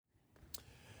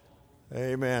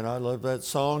Amen. I love that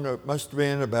song. It must have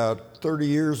been about 30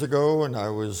 years ago, and I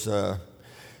was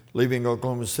leaving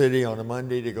Oklahoma City on a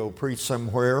Monday to go preach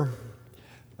somewhere.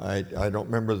 I don't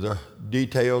remember the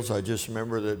details. I just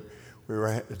remember that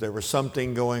there was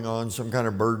something going on, some kind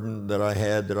of burden that I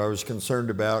had that I was concerned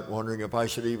about, wondering if I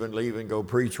should even leave and go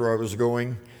preach where I was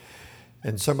going.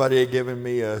 And somebody had given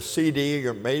me a CD,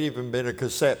 or it may have even been a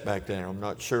cassette back then, I'm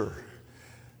not sure.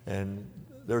 And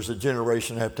there's a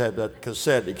generation that have to have that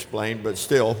cassette explained, but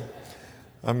still,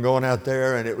 I'm going out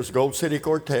there, and it was Gold City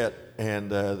Quartet,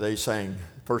 and they sang,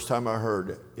 first time I heard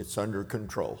it, "It's Under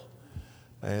Control."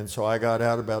 And so I got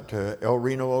out about to El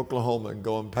Reno, Oklahoma, and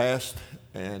going past,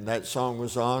 and that song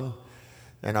was on,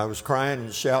 and I was crying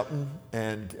and shouting,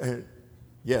 and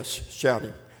yes,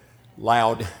 shouting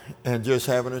loud, and just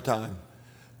having a time.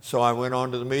 So I went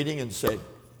on to the meeting and said,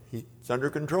 "It's under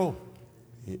control.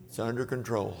 It's under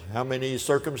control." How many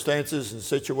circumstances and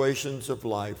situations of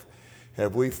life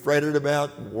have we fretted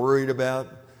about, worried about,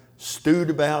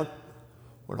 stewed about,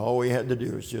 when all we had to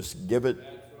do is just give it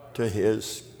to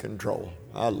His control?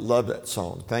 I love that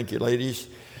song. Thank you, ladies.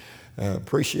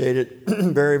 Appreciate it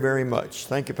very, very much.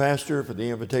 Thank you, Pastor, for the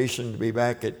invitation to be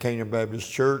back at Canaan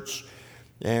Baptist Church.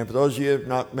 And for those of you who have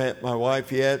not met my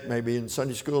wife yet, maybe in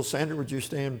Sunday school, Sandra, would you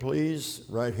stand, please,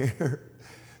 right here?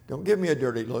 Don't give me a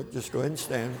dirty look. Just go ahead and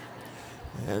stand.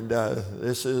 And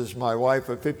this is my wife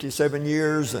of 57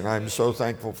 years, and I'm so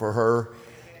thankful for her.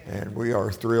 And we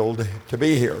are thrilled to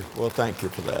be here. Well, thank you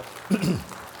for that.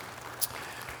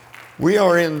 We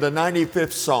are in the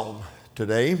 95th Psalm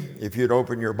today. If you'd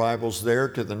open your Bibles there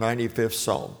to the 95th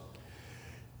Psalm.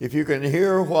 If you can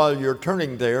hear while you're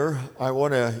turning there, I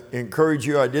want to encourage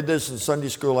you. I did this in Sunday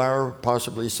school hour.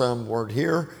 Possibly some weren't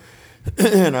here.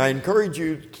 And I encourage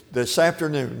you this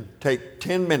afternoon, take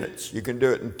 10 minutes. You can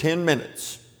do it in 10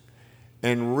 minutes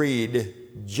and read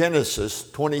Genesis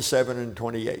 27 and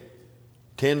 28.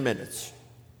 10 minutes.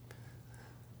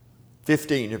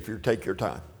 15 if you take your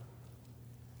time.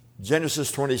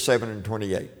 Genesis 27 and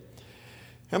 28.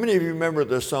 How many of you remember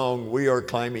the song, "We Are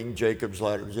Climbing Jacob's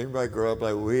Ladder"? Does anybody grow up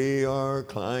like, "We are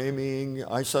climbing"?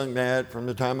 I sung that from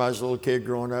the time I was a little kid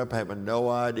growing up, having no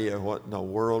idea what in the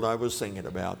world I was singing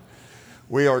about.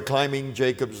 We are climbing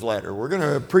Jacob's ladder. We're going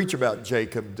to preach about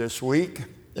Jacob this week,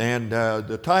 and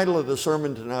the title of the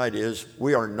sermon tonight is,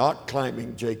 "We Are Not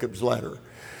Climbing Jacob's Ladder."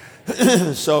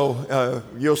 So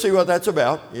you'll see what that's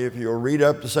about if you'll read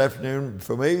up this afternoon,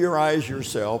 familiarize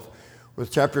yourself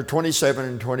with chapter 27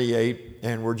 and 28,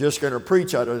 and we're just going to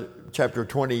preach out of chapter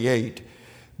 28,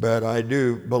 but I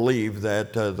do believe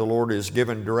that the Lord has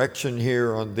given direction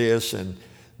here on this, and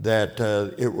that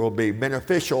it will be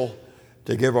beneficial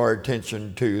to give our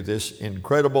attention to this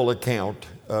incredible account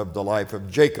of the life of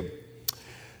Jacob.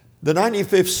 The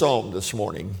 95th Psalm this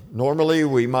morning. Normally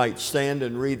we might stand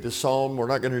and read the psalm. We're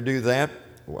not going to do that.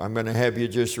 I'm going to have you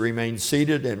just remain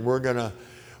seated, and we're going to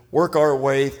work our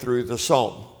way through the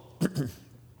psalm.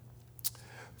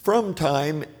 From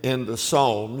time in the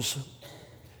Psalms,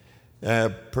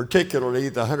 particularly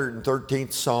the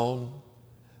 113th Psalm,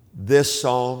 this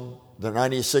Psalm, the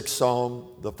 96th Psalm,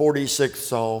 the 46th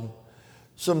Psalm,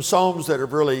 some Psalms that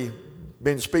have really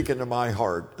been speaking to my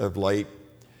heart of late,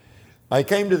 I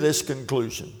came to this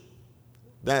conclusion.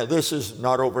 Now, this is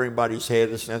not over anybody's head.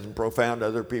 It's nothing profound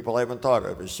other people haven't thought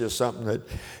of. It's just something that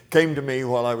came to me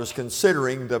while I was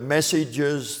considering the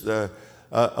messages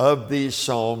of these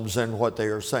Psalms and what they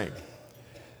are saying.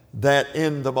 That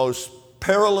in the most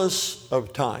perilous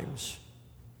of times,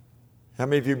 how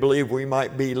many of you believe we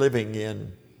might be living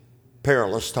in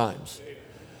perilous times?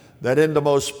 That in the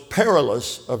most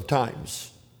perilous of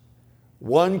times,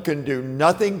 one can do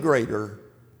nothing greater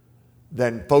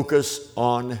than focus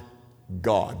on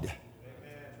God.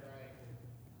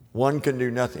 One can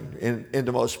do nothing. In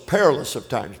the most perilous of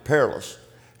times, perilous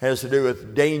has to do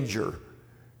with danger.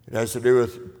 It has to do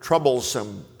with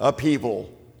troublesome,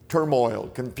 upheaval, turmoil,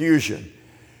 confusion.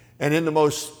 And in the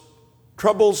most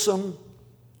troublesome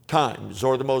times,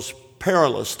 or the most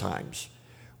perilous times,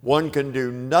 one can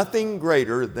do nothing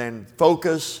greater than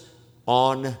focus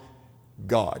on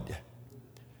God.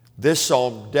 This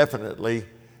psalm definitely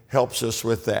helps us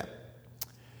with that.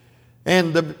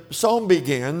 And the psalm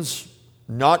begins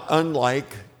not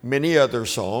unlike many other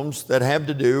psalms that have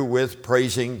to do with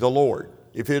praising the Lord.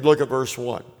 If you'd look at verse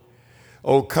 1.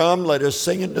 "O come, let us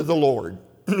sing unto the Lord.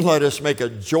 Let us make a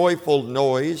joyful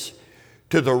noise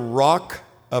to the rock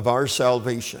of our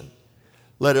salvation.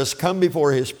 Let us come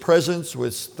before His presence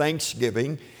with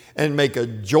thanksgiving and make a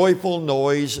joyful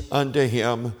noise unto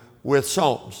Him with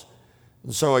psalms."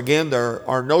 And so again, there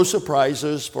are no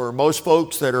surprises for most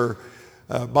folks that are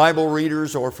Bible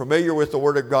readers or familiar with the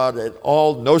Word of God at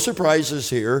all, no surprises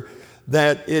here,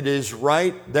 that it is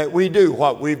right that we do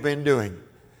what we've been doing.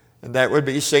 And that would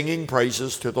be singing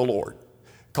praises to the Lord,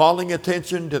 calling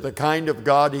attention to the kind of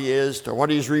God He is, to what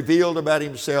He's revealed about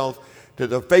Himself, to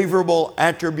the favorable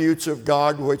attributes of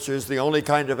God, which is the only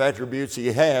kind of attributes He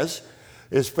has,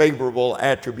 is favorable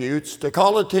attributes, to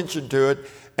call attention to it,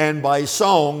 and by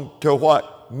song to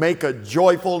what? Make a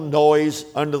joyful noise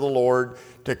unto the Lord,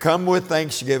 to come with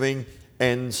thanksgiving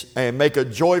and make a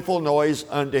joyful noise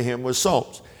unto Him with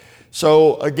psalms.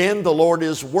 So again, the Lord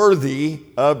is worthy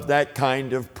of that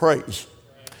kind of praise.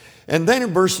 And then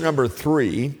in verse number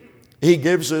 3, He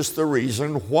gives us the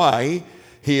reason why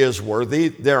He is worthy.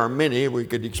 There are many. We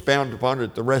could expound upon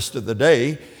it the rest of the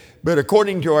day. But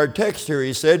according to our text here,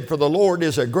 He said, "For the Lord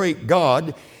is a great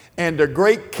God and a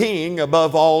great King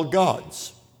above all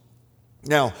gods."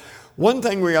 Now, one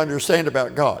thing we understand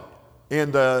about God,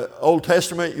 in the Old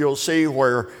Testament, you'll see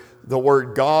where the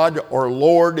word God or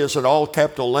Lord is in all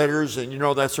capital letters, and you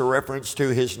know that's a reference to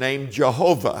His name,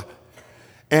 Jehovah.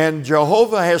 And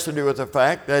Jehovah has to do with the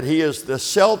fact that He is the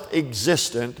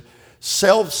self-existent,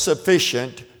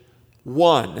 self-sufficient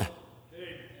one.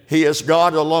 He is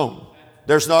God alone.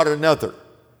 There's not another.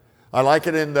 I like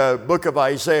it in the book of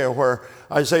Isaiah, where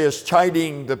Isaiah is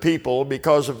chiding the people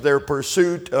because of their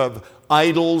pursuit of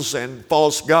idols and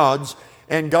false gods.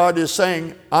 And God is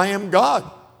saying, I am God.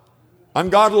 I'm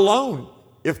God alone.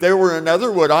 If there were another,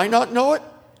 would I not know it?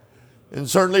 And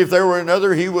certainly if there were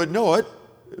another, He would know it.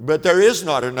 But there is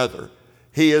not another.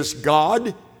 He is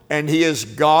God, and He is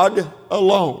God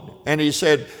alone. And He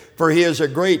said, for He is a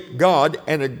great God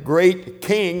and a great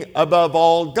King above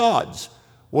all gods.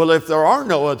 Well, if there are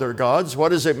no other gods, what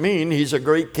does it mean He's a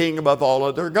great King above all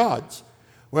other gods?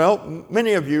 Well,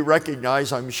 many of you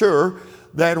recognize, I'm sure,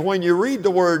 that when you read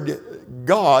the word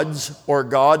gods or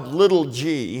God, little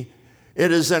g,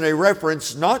 it is in a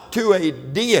reference not to a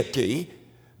deity,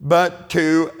 but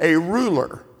to a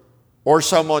ruler or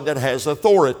someone that has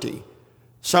authority,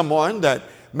 someone that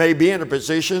may be in a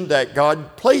position that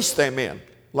God placed them in,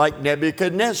 like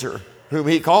Nebuchadnezzar, whom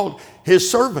He called His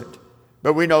servant.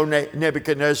 But we know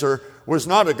Nebuchadnezzar was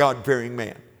not a God-fearing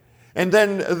man. And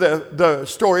then the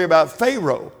story about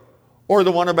Pharaoh, or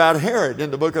the one about Herod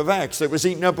in the book of Acts that was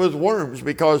eaten up with worms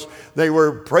because they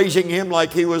were praising him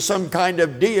like he was some kind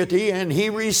of deity, and he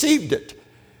received it.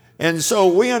 And so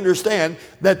we understand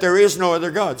that there is no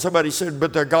other God. Somebody said,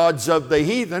 but the gods of the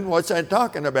heathen, what's that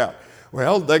talking about?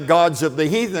 Well, the gods of the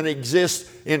heathen exist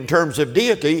in terms of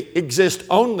deity, exist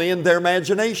only in their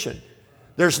imagination.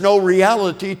 There's no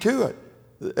reality to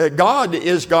it. God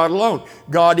is God alone.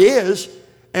 God is,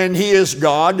 and He is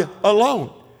God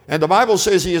alone. And the Bible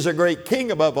says He is a great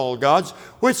King above all gods,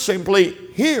 which simply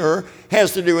here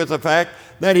has to do with the fact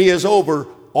that He is over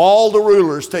all the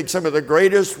rulers. Take some of the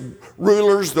greatest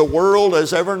rulers the world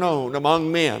has ever known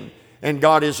among men, and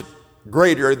God is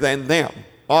greater than them,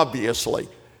 obviously.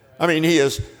 I mean, He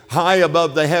is high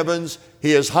above the heavens.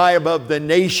 He is high above the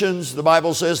nations, the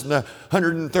Bible says in the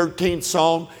 113th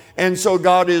Psalm. And so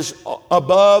God is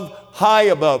above, high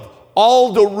above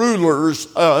all the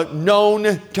rulers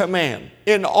known to man.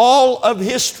 In all of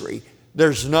history,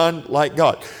 there's none like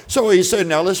God. So He said,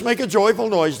 now let's make a joyful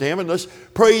noise to Him, and let's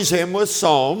praise Him with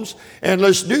psalms. And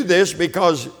let's do this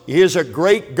because He is a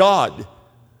great God.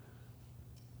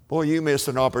 Boy, you missed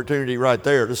an opportunity right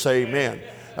there to say amen.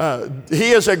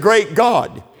 He is a great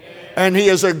God, and He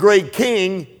is a great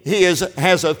King. He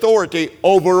has authority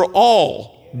over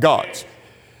all gods.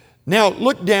 Now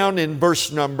look down in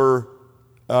verse number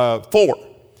 4.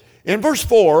 In verse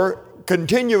 4,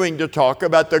 continuing to talk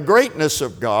about the greatness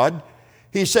of God,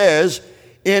 He says,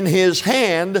 in His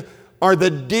hand are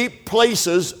the deep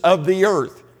places of the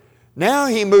earth. Now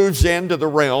He moves into the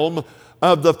realm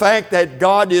of the fact that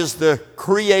God is the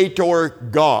creator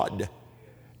God.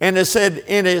 And it said,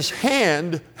 in His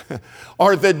hand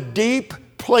are the deep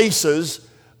places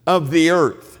of the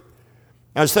earth.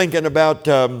 I was thinking about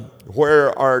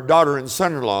where our daughter and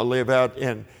son-in-law live out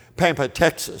in Pampa,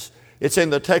 Texas. It's in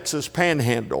the Texas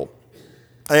Panhandle.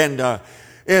 And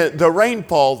the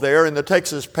rainfall there in the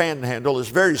Texas Panhandle is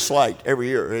very slight every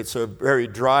year. It's a very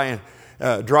dry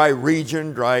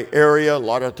region, dry area. A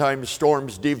lot of times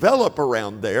storms develop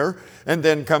around there and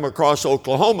then come across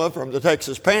Oklahoma from the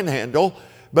Texas Panhandle,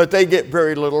 but they get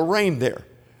very little rain there.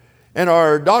 And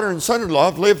our daughter and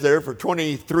son-in-law have lived there for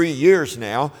 23 years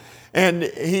now, and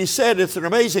he said it's an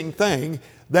amazing thing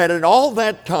that in all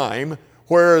that time,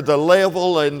 where the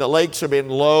level in the lakes have been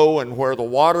low and where the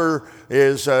water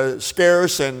is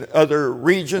scarce in other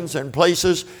regions and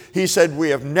places, he said we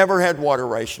have never had water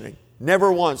rationing.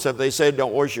 Never once have they said,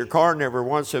 don't wash your car. Never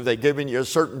once have they given you a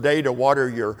certain day to water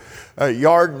your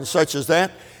yard and such as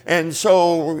that. And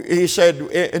so he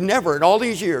said, never in all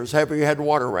these years have we had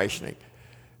water rationing.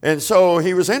 And so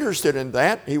he was interested in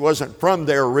that. He wasn't from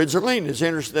there originally, and he's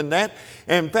interested in that,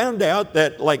 and found out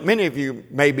that, like many of you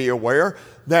may be aware,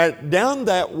 that down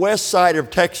that west side of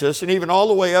Texas, and even all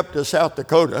the way up to South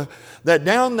Dakota, that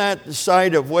down that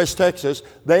side of West Texas,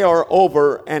 they are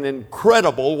over an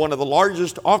incredible, one of the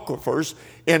largest aquifers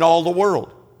in all the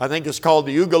world. I think it's called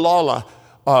the Ugalala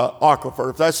aquifer.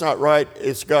 If that's not right,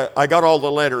 I got all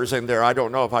the letters in there. I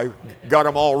don't know if I got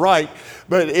them all right,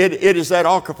 but it is that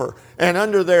aquifer. And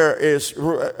under there is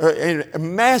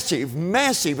massive,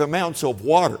 massive amounts of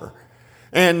water.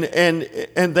 And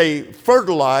they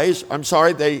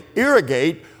they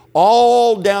irrigate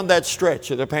all down that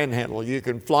stretch of the Panhandle. You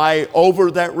can fly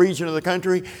over that region of the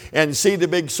country and see the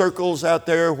big circles out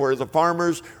there where the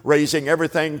farmers raising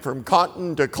everything from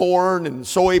cotton to corn and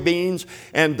soybeans,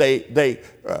 and they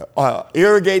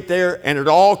irrigate there, and it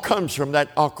all comes from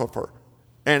that aquifer.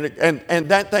 And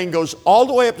that thing goes all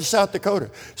the way up to South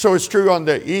Dakota. So it's true on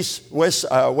the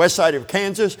west side of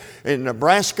Kansas, in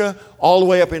Nebraska, all the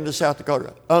way up into South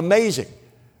Dakota. Amazing.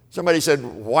 Somebody said,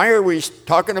 why are we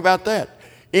talking about that?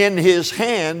 In his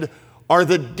hand are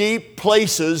the deep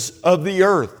places of the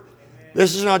earth.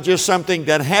 This is not just something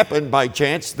that happened by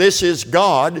chance. This is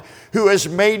God who has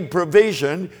made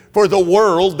provision for the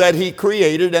world that he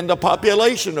created and the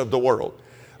population of the world.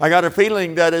 I got a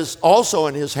feeling that is also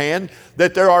in his hand,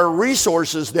 that there are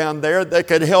resources down there that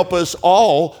could help us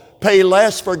all pay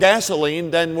less for gasoline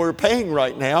than we're paying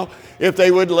right now if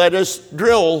they would let us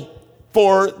drill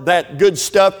for that good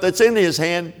stuff that's in his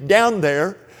hand down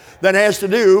there that has to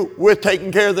do with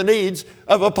taking care of the needs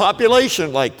of a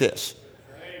population like this.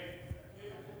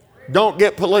 Don't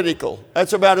get political.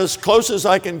 That's about as close as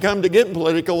I can come to getting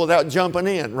political without jumping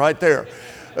in right there.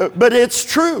 But it's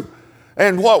true.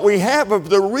 And what we have of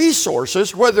the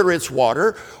resources, whether it's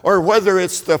water or whether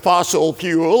it's the fossil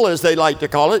fuel, as they like to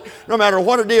call it, no matter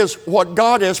what it is, what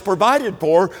God has provided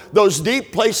for, those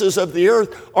deep places of the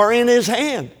earth are in his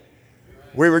hand.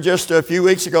 We were just a few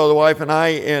weeks ago, the wife and I,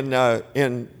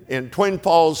 in Twin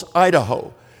Falls,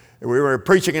 Idaho. We were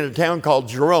preaching in a town called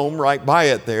Jerome, right by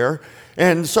it there.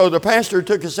 And so the pastor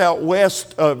took us out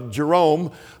west of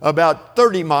Jerome, about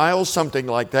 30 miles, something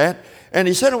like that. And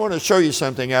he said, I want to show you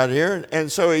something out here. And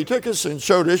so he took us and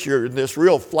showed us, you're in this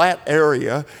real flat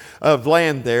area of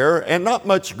land there, and not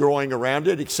much growing around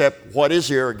it except what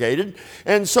is irrigated.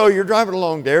 And so you're driving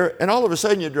along there, and all of a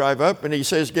sudden you drive up, and he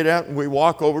says, get out, and we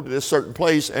walk over to this certain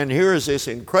place, and here is this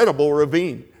incredible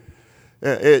ravine.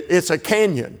 It's a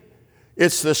canyon.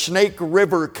 It's the Snake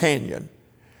River Canyon.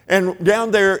 And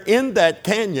down there in that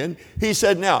canyon, he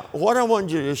said, now, what I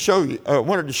wanted to show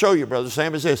you, Brother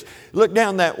Sam, is this. Look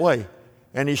down that way.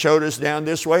 And he showed us down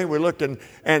this way. We looked, and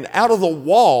out of the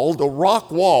wall, the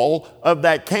rock wall of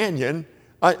that canyon,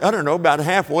 I don't know, about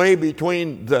halfway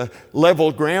between the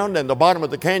level ground and the bottom of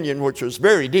the canyon, which was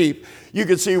very deep, you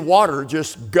could see water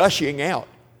just gushing out.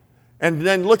 And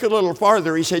then look a little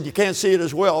farther. He said, you can't see it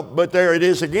as well, but there it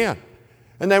is again.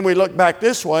 And then we look back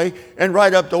this way, and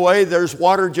right up the way, there's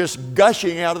water just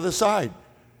gushing out of the side.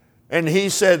 And he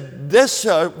said, this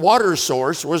water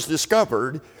source was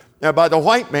discovered by the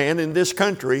white man in this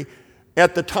country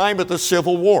at the time of the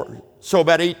Civil War. So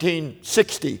about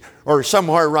 1860 or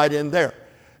somewhere right in there.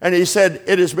 And he said,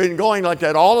 it has been going like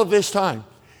that all of this time.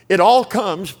 It all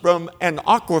comes from an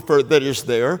aquifer that is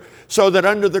there, so that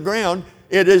under the ground,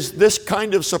 it is this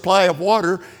kind of supply of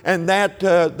water, and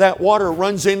that water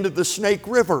runs into the Snake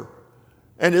River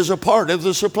and is a part of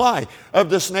the supply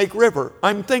of the Snake River.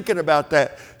 I'm thinking about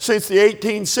that since the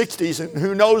 1860s, and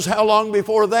who knows how long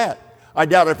before that. I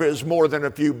doubt if it was more than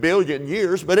a few billion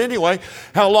years, but anyway,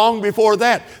 how long before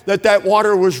that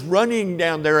water was running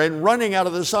down there and running out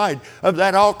of the side of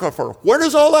that aquifer. Where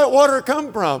does all that water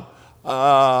come from?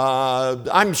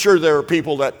 I'm sure there are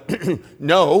people that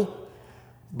know,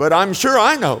 but I'm sure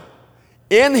I know.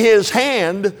 In his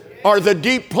hand are the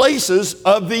deep places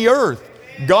of the earth.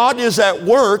 God is at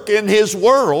work in his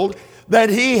world that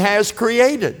he has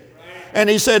created. And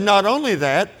he said not only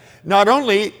that, not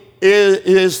only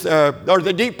are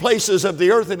the deep places of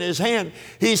the earth in his hand,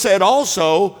 he said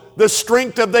also the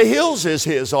strength of the hills is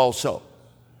his also.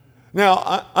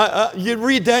 Now, you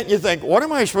read that and you think, what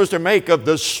am I supposed to make of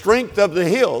the strength of the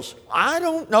hills? I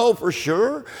don't know for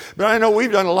sure, but I know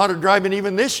we've done a lot of driving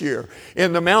even this year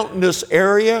in the mountainous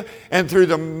area and through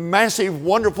the massive,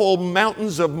 wonderful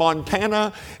mountains of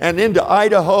Montana and into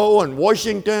Idaho and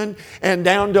Washington and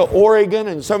down to Oregon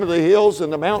and some of the hills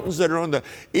and the mountains that are on the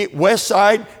west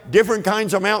side, different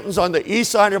kinds of mountains on the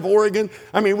east side of Oregon.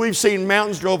 I mean, we've seen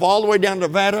mountains drove all the way down to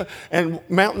Nevada and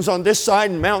mountains on this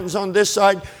side and mountains on this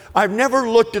side. I've never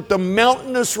looked at the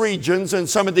mountainous regions and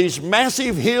some of these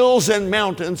massive hills and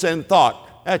mountains and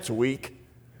thought, that's weak.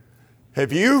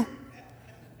 Have you?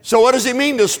 So what does he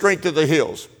mean, the strength of the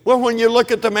hills? Well, when you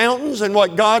look at the mountains and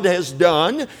what God has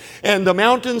done and the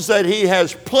mountains that he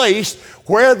has placed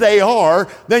where they are,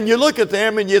 then you look at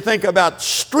them and you think about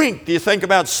strength, you think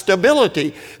about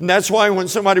stability. And that's why when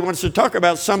somebody wants to talk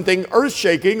about something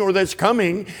earth-shaking or that's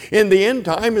coming in the end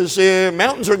time is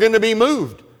mountains are going to be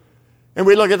moved. And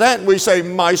we look at that and we say,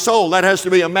 my soul, that has to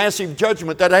be a massive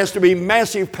judgment. That has to be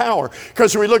massive power.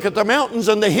 Because we look at the mountains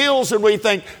and the hills and we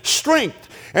think strength.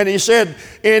 And he said,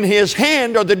 in his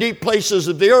hand are the deep places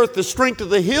of the earth. The strength of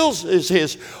the hills is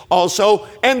his also.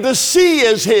 And the sea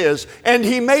is his. And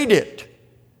he made it.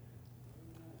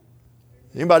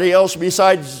 Anybody else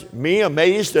besides me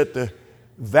amazed at the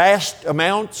vast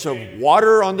amounts of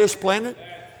water on this planet?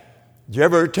 Did you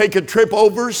ever take a trip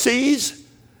overseas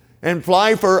and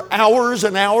fly for hours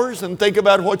and hours and think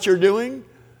about what you're doing?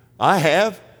 I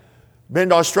have. Been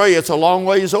to Australia. It's a long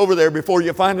ways over there before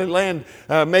you finally land,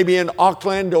 maybe in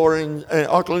Auckland or in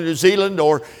Auckland, New Zealand,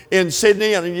 or in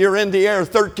Sydney, and you're in the air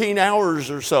 13 hours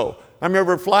or so. I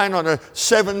remember flying on a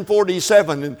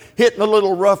 747 and hitting a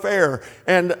little rough air,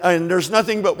 and there's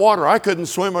nothing but water. I couldn't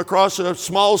swim across a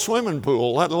small swimming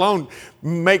pool, let alone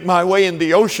make my way in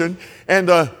the ocean. And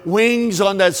the wings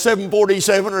on that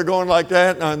 747 are going like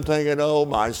that, and I'm thinking, oh,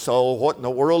 my soul, what in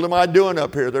the world am I doing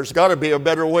up here? There's got to be a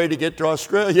better way to get to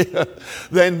Australia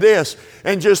than this.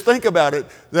 And just think about it.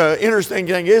 The interesting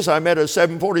thing is I met a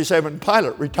 747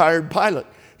 pilot, retired pilot.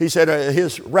 He said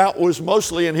his route was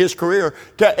mostly in his career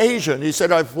to Asia. And he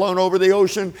said, I've flown over the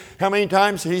ocean how many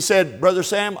times? He said, Brother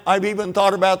Sam, I've even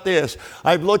thought about this.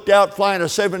 I've looked out flying a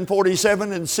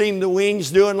 747 and seen the wings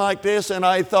doing like this, and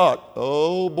I thought,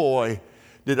 oh boy,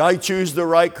 did I choose the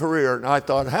right career? And I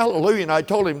thought, hallelujah. And I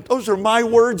told him, those are my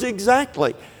words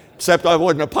exactly. Except I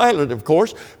wasn't a pilot, of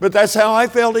course, but that's how I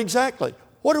felt exactly.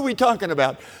 What are we talking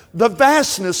about? The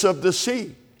vastness of the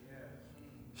sea.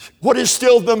 What is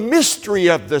still the mystery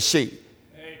of the sea,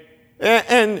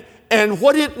 and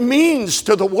what it means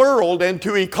to the world and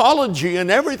to ecology and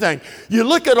everything. You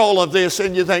look at all of this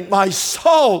and you think, my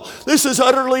soul, this is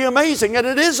utterly amazing. And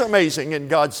it is amazing. And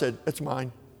God said, it's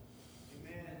mine.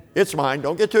 It's mine.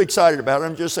 Don't get too excited about it.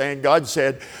 I'm just saying, God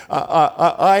said,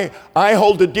 I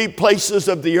hold the deep places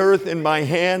of the earth in my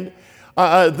hand.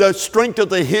 The strength of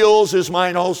the hills is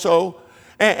mine also.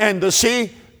 And the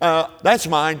sea, that's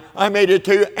mine. I made it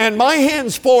too. And my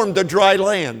hands formed the dry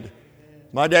land.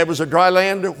 My dad was a dry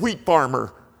land wheat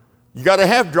farmer. You got to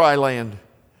have dry land.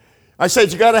 I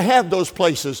said you got to have those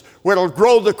places where it'll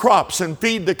grow the crops and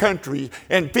feed the country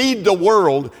and feed the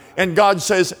world. And God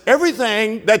says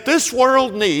everything that this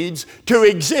world needs to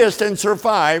exist and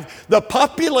survive, the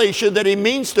population that He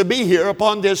means to be here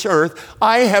upon this earth,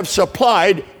 I have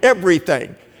supplied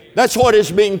everything. That's what is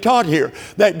being taught here,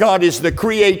 that God is the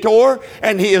creator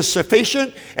and He is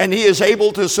sufficient and He is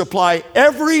able to supply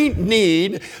every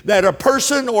need that a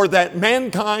person or that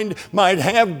mankind might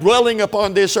have dwelling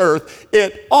upon this earth.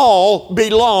 It all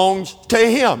belongs to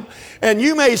Him. And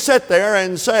you may sit there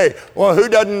and say, well, who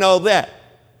doesn't know that?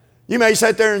 You may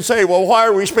sit there and say, well, why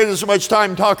are we spending so much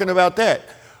time talking about that?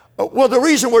 Well, the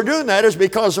reason we're doing that is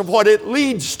because of what it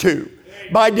leads to.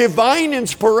 By divine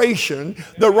inspiration,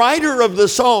 the writer of the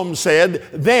psalm said,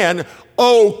 then,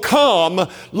 oh, come,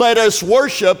 let us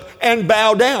worship and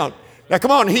bow down. Now,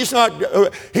 come on, he's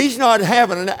not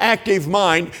having an active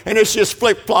mind and it's just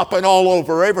flip-flopping all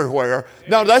over everywhere.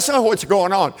 No, that's not what's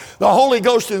going on. The Holy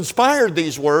Ghost inspired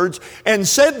these words and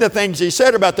said the things He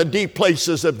said about the deep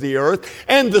places of the earth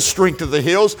and the strength of the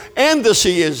hills and the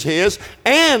sea is His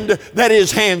and that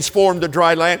His hands formed the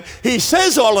dry land. He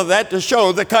says all of that to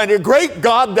show the kind of great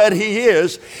God that He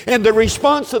is. And the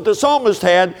response that the psalmist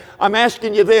had, I'm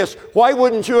asking you this, why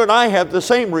wouldn't you and I have the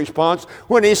same response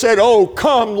when he said, oh,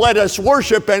 come, let us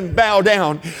worship and bow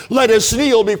down. Let us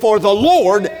kneel before the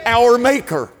Lord, our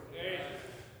Maker.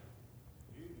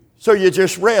 So you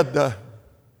just read the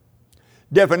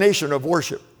definition of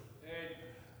worship.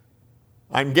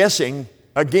 I'm guessing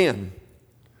again,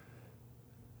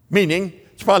 meaning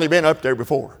it's probably been up there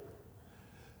before.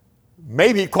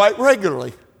 Maybe quite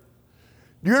regularly.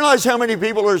 Do you realize how many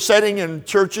people are sitting in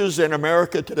churches in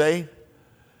America today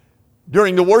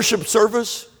during the worship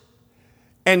service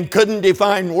and couldn't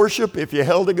define worship? If you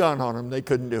held a gun on them, they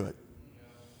couldn't do it.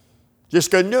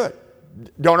 Just couldn't do it.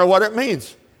 Don't know what it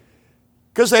means.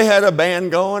 Because they had a band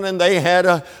going and they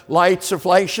had lights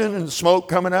flashing and smoke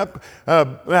coming up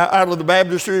out of the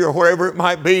baptistry or wherever it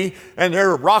might be. And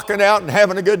they're rocking out and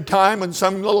having a good time. And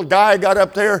some little guy got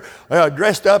up there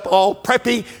dressed up all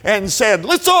preppy and said,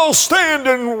 "Let's all stand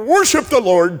and worship the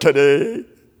Lord today."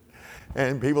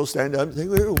 And people stand up and say,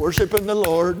 "We're worshiping the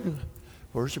Lord,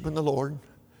 worshiping the Lord."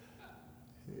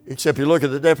 Except you look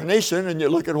at the definition and you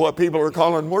look at what people are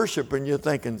calling worship and you're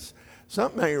thinking,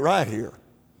 something ain't right here.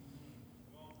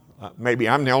 Maybe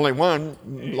I'm the only one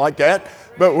like that,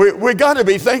 but we got to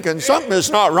be thinking something is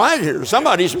not right here.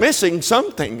 Somebody's missing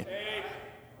something.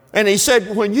 And he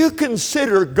said, when you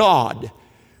consider God,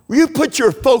 you put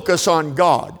your focus on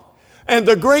God and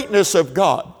the greatness of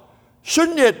God,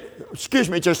 shouldn't it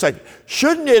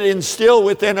instill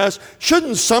within us,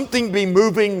 shouldn't something be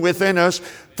moving within us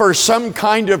for some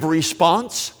kind of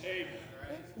response?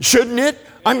 Shouldn't it?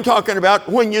 I'm talking about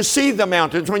when you see the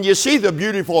mountains, when you see the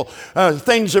beautiful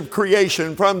things of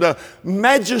creation, from the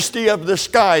majesty of the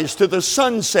skies to the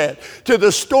sunset, to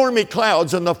the stormy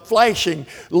clouds and the flashing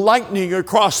lightning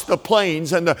across the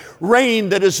plains and the rain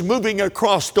that is moving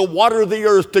across to water the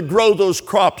earth to grow those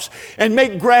crops and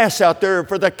make grass out there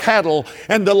for the cattle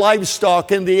and the livestock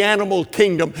and the animal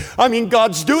kingdom. I mean,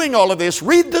 God's doing all of this.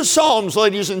 Read the Psalms,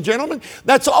 ladies and gentlemen.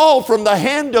 That's all from the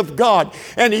hand of God.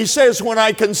 And he says, when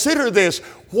I consider this,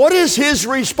 what is his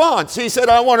response? He said,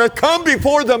 I want to come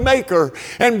before the Maker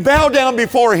and bow down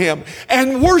before him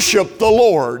and worship the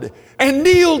Lord and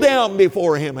kneel down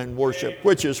before him and worship,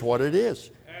 which is what it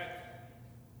is.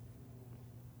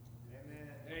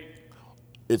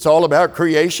 It's all about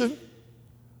creation?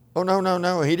 Oh,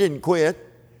 no. He didn't quit.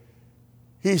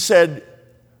 He said,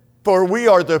 for we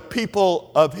are the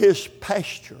people of his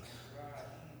pasture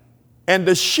and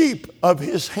the sheep of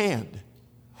his hand.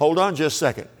 Hold on just a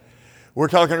second. We're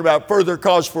talking about further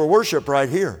cause for worship right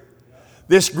here.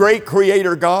 This great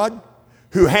creator God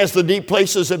who has the deep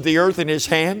places of the earth in his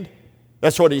hand,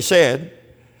 that's what he said,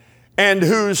 and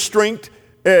whose strength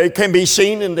can be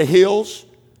seen in the hills,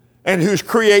 and whose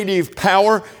creative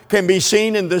power can be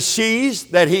seen in the seas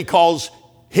that he calls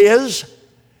his,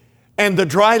 and the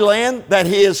dry land that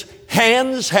his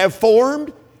hands have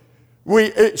formed.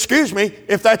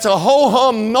 If that's a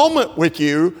ho-hum moment with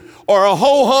you, or a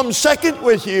ho-hum second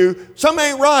with you, something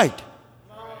ain't right.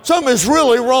 Something is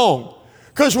really wrong.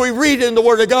 Because we read in the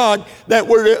Word of God that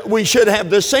we should have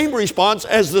the same response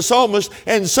as the psalmist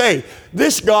and say,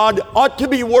 this God ought to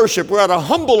be worshiped. We ought to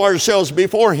humble ourselves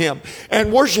before him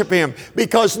and worship him,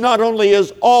 because not only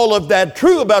is all of that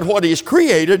true about what he's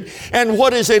created and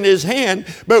what is in his hand,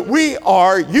 but we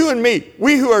are, you and me,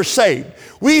 we who are saved,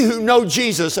 we who know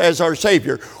Jesus as our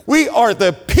Savior, we are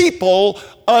the people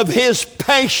of his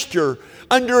pasture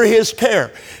under his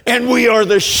care, and we are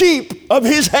the sheep of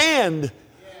his hand.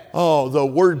 Oh, the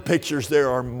word pictures there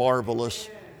are marvelous.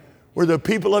 We're the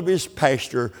people of his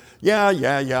pasture. Yeah,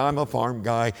 I'm a farm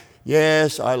guy.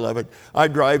 Yes, I love it. I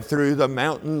drive through the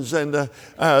mountains and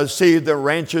see the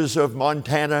ranches of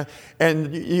Montana,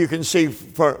 and you can see,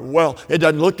 it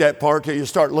doesn't look that far till you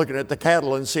start looking at the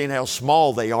cattle and seeing how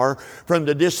small they are from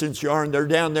the distance you are, and they're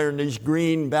down there in these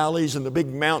green valleys and the big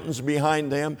mountains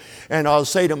behind them. And I'll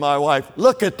say to my wife,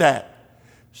 look at that.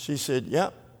 She said,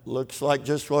 yep. Looks like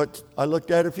just what I looked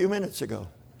at a few minutes ago.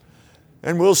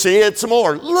 And we'll see it some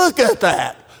more. Look at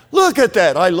that. Look at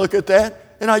that. I look at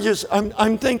that and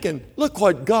I'm thinking, look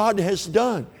what God has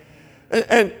done.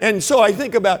 And so I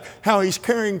think about how he's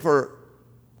caring for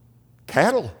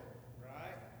cattle,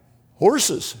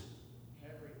 horses,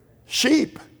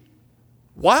 sheep,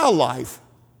 wildlife.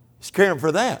 He's caring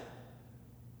for that.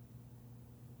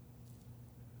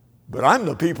 But I'm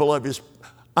the people of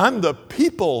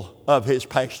his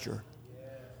pasture.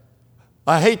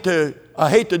 I hate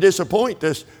to disappoint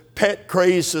this pet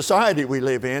crazed society we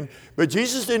live in, but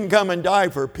Jesus didn't come and die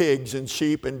for pigs and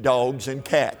sheep and dogs and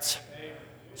cats.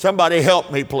 Somebody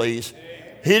help me, please.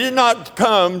 He did not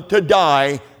come to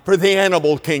die for the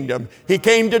animal kingdom. He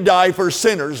came to die for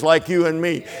sinners like you and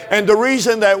me. And the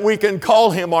reason that we can call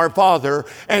him our Father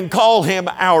and call him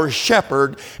our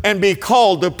shepherd and be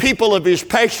called the people of his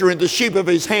pasture and the sheep of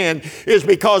his hand is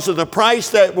because of the price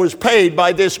that was paid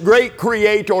by this great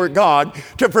creator God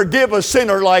to forgive a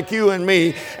sinner like you and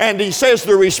me. And he says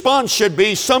the response should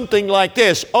be something like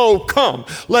this: oh, come,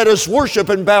 let us worship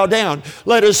and bow down.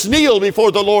 Let us kneel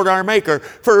before the Lord our Maker,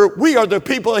 for we are the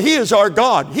people. He is our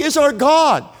God. He is our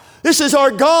God. This is our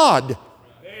God.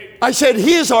 I said,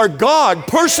 He is our God,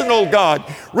 personal God.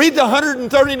 Read the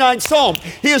 139th Psalm.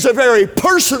 He is a very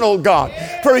personal God.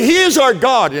 For He is our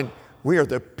God, and we are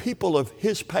the people of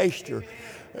His pasture.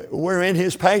 We're in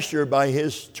His pasture by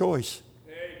His choice.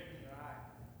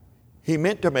 He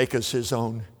meant to make us His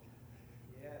own.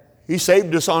 He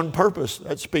saved us on purpose.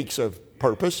 That speaks of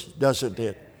purpose, doesn't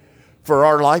it? For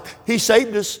our life, He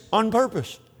saved us on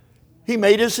purpose. He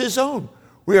made us His own.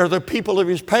 We are the people of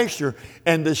His pasture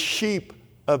and the sheep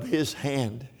of His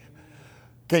hand.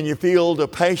 Can you feel the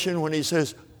passion when He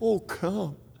says, oh,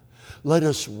 come, let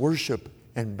us worship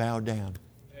and bow down?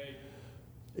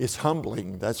 It's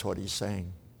humbling, that's what He's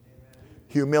saying.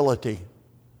 Humility.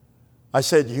 I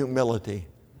said humility.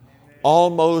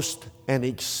 Almost an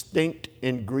extinct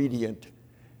ingredient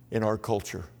in our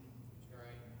culture.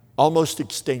 Almost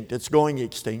extinct. It's going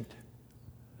extinct.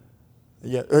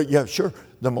 Yeah, sure.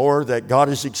 The more that God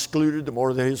is excluded, the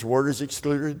more that His Word is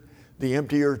excluded, the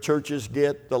emptier churches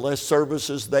get, the less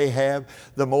services they have,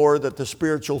 the more that the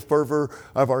spiritual fervor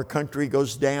of our country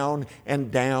goes down and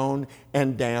down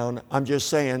and down. I'm just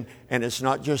saying, and it's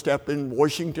not just up in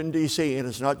Washington, D.C., and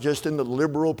it's not just in the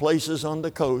liberal places on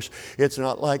the coast. It's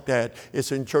not like that.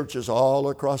 It's in churches all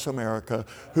across America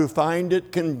who find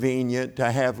it convenient to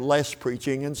have less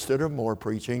preaching instead of more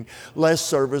preaching, less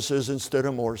services instead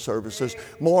of more services,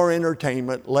 more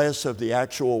entertainment, less of the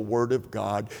actual Word of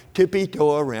God.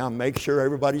 Tippy-toe around, make sure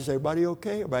everybody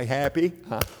okay? Everybody happy?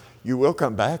 Huh? You will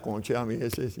come back, won't you? I mean,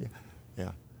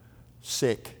 yeah.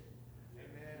 Sick.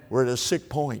 We're at a sick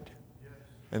point.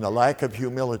 And the lack of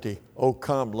humility. Oh,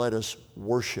 come, let us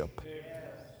worship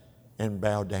and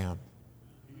bow down.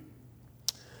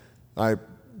 I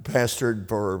pastored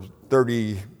for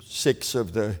 36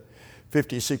 of the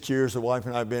 56 years the wife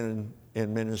and I have been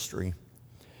in ministry.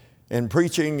 And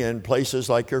preaching in places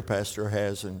like your pastor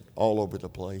has and all over the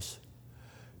place.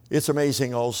 It's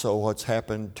amazing also what's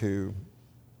happened to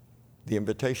the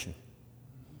invitation.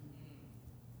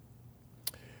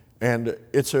 And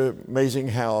it's amazing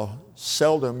how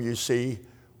seldom you see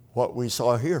what we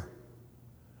saw here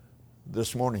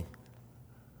this morning,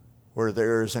 where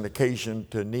there is an occasion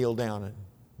to kneel down and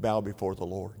bow before the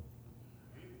Lord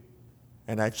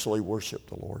and actually worship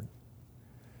the Lord.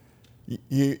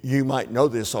 You might know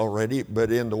this already,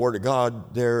 but in the Word of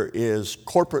God, there is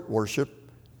corporate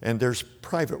worship and there's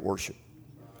private worship.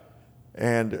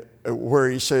 And where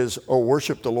He says, oh,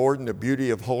 worship the Lord in the beauty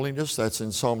of holiness, that's in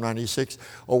Psalm 96.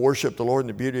 Oh, worship the Lord in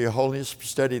the beauty of holiness.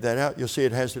 Study that out. You'll see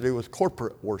it has to do with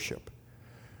corporate worship,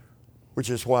 which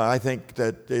is why I think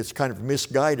that it's kind of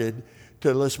misguided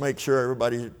to let's make sure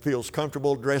everybody feels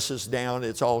comfortable, dresses down,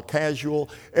 it's all casual,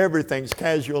 everything's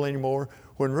casual anymore,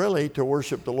 when really to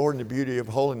worship the Lord in the beauty of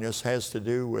holiness has to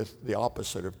do with the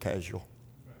opposite of casual.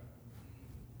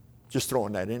 Just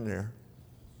throwing that in there.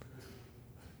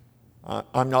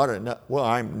 I'm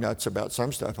nuts about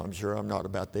some stuff. I'm sure I'm not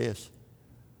about this.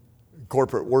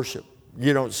 Corporate worship.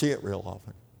 You don't see it real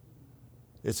often.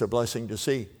 It's a blessing to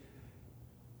see.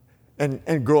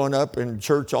 And growing up in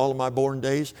church all of my born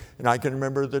days, and I can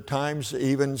remember the times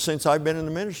even since I've been in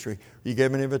the ministry, you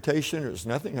gave an invitation, it was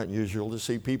nothing unusual to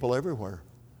see people everywhere.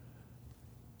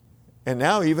 And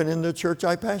now even in the church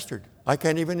I pastored, I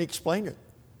can't even explain it.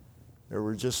 There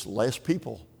were just less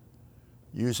people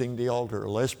using the altar,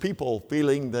 less people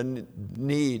feeling the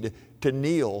need to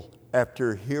kneel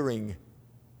after hearing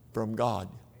from God,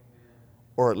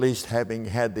 or at least having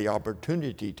had the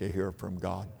opportunity to hear from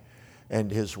God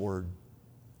and His Word.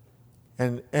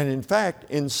 And in fact,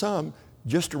 in some,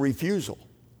 just a refusal.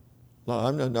 No,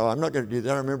 I'm not going to do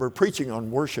that. I remember preaching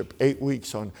on worship 8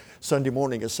 weeks on Sunday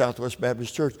morning at Southwest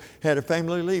Baptist Church. Had a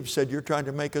family leave, said, you're trying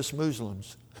to make us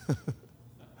Muslims.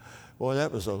 Boy,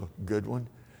 that was a good one.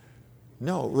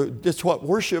 No, that's what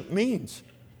worship means.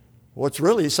 What's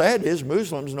really sad is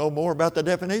Muslims know more about the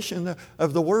definition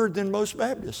of the word than most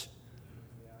Baptists.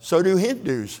 So do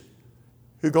Hindus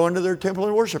who go into their temple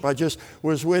and worship. I just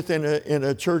was in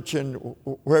a church in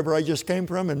wherever I just came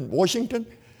from in Washington.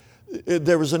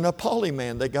 There was a Nepali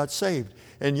man that got saved.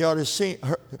 And you ought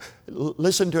to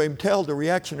listen to him tell the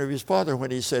reaction of his father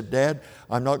when he said, Dad,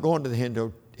 I'm not going to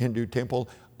the Hindu temple.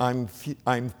 I'm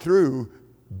through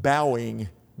bowing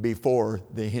before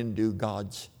the Hindu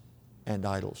gods and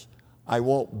idols. I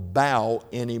won't bow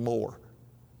anymore.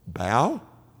 Bow?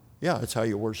 Yeah, that's how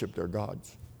you worship their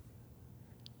gods.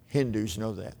 Hindus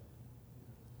know that.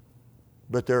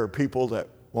 But there are people that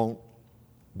won't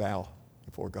bow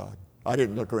before God. I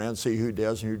didn't look around and see who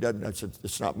does and who doesn't.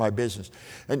 It's not my business.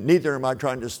 And neither am I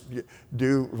trying to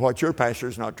do what your pastor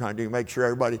is not trying to do, make sure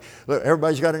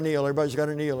everybody's got to kneel, everybody's got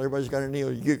to kneel, everybody's got to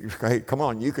kneel. Hey, come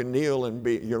on, you can kneel and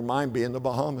your mind be in the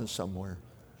Bahamas somewhere.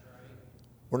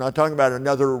 We're not talking about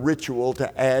another ritual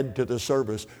to add to the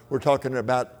service. We're talking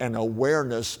about an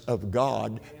awareness of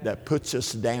God that puts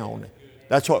us down.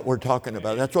 That's what we're talking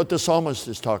about. That's what the psalmist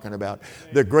is talking about.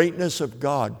 The greatness of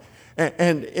God.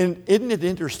 And isn't it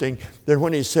interesting that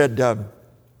when he said,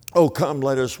 oh, come,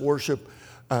 let us worship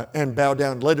and bow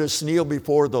down. Let us kneel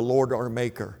before the Lord our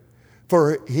Maker.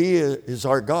 For he is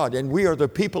our God, and we are the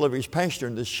people of his pasture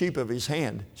and the sheep of his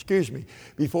hand. Excuse me.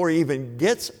 Before he even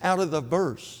gets out of the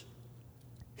verse,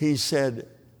 he said,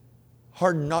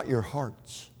 harden not your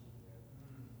hearts.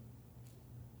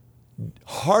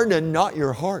 Harden not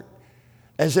your heart.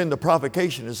 As in the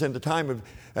provocation, as in the time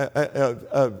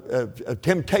of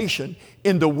temptation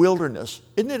in the wilderness.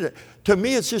 Isn't it? To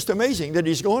me, it's just amazing that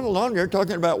he's going along there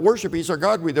talking about worship. He's our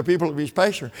God, we the people of his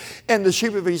pasture, and the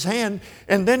sheep of his hand.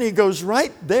 And then he goes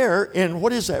right there in,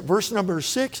 what is that, verse number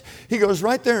 6? He goes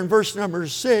right there in verse number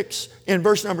 6, in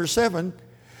verse number 7,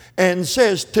 and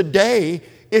says, today,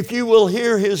 if you will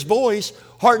hear his voice,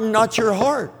 harden not your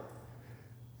heart.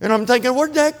 And I'm thinking,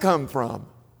 where'd that come from?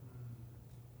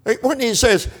 When he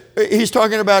says, he's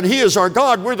talking about he is our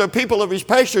God, we're the people of his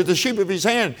pasture, the sheep of his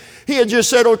hand. He had just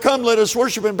said, oh, come, let us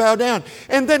worship and bow down.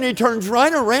 And then he turns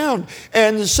right around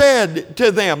and said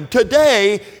to them,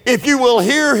 today, if you will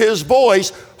hear his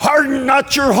voice, harden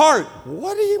not your heart.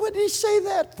 What did he say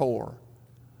that for?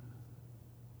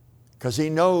 Because he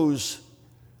knows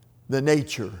the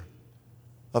nature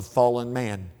of fallen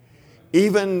man.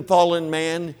 Even fallen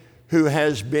man who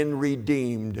has been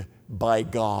redeemed by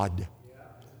God.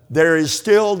 There is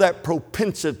still that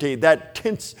propensity, that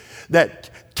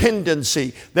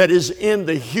tendency that is in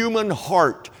the human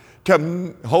heart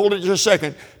to, hold it just a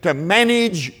second, to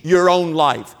manage your own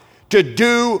life, to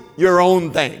do your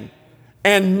own thing,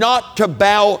 and not to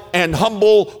bow and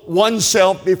humble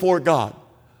oneself before God.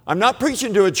 I'm not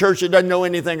preaching to a church that doesn't know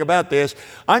anything about this.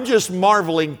 I'm just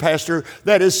marveling, Pastor,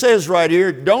 that it says right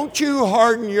here, don't you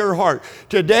harden your heart.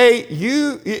 Today,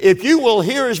 if you will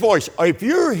hear his voice, if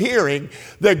you're hearing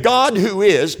the God who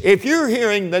is, if you're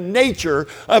hearing the nature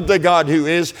of the God who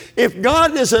is, if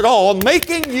God is at all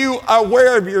making you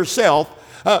aware of yourself,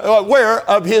 aware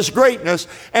of his greatness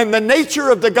and the nature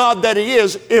of the God that he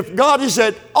is, if God is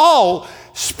at all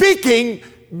speaking,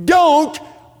 don't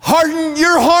harden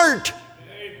your heart.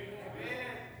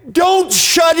 Don't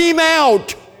shut him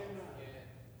out.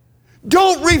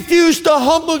 Don't refuse to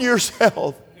humble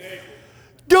yourself.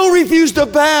 Don't refuse to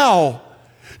bow.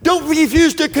 Don't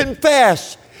refuse to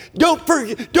confess. Don't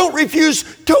refuse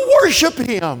to worship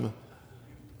him.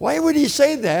 Why would he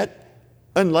say that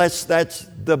unless that's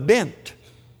the bent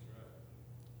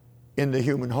in the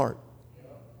human heart?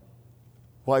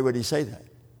 Why would he say that?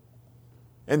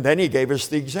 And then he gave us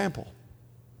the example.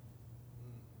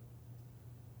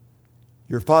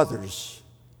 Your fathers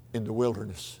in the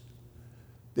wilderness,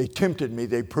 they tempted me,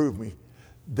 they proved me.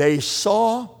 They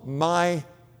saw my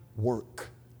work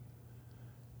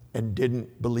and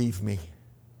didn't believe me,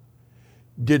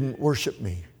 didn't worship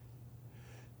me,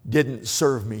 didn't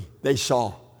serve me. They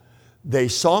saw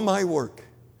my work.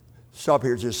 Stop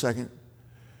here just a second.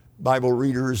 Bible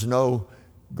readers know,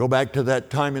 go back to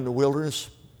that time in the wilderness,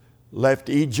 left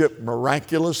Egypt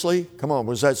miraculously. Come on,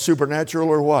 was that supernatural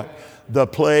or what? The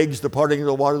plagues, the parting of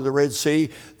the water of the Red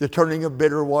Sea, the turning of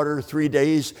bitter water 3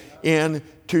 days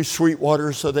into sweet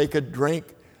water so they could drink.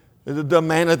 The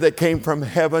manna that came from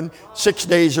heaven 6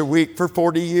 days a week for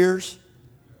 40 years.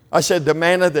 I said the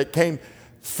manna that came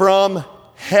from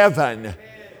heaven.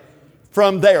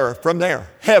 From there,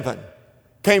 heaven.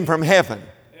 Came from heaven.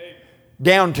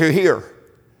 Down to here.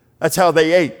 That's how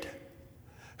they ate.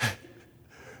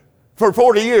 For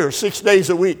 40 years, 6 days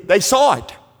a week. They saw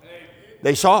it.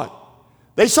 They saw it.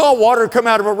 They saw water come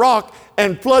out of a rock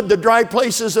and flood the dry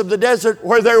places of the desert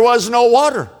where there was no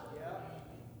water.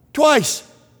 Twice.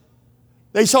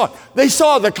 They saw it. They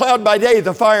saw the cloud by day,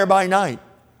 the fire by night.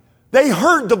 They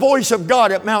heard the voice of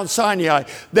God at Mount Sinai.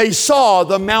 They saw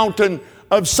the mountain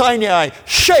of Sinai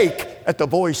shake at the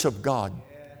voice of God.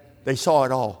 They saw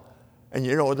it all. And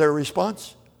you know their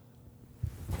response?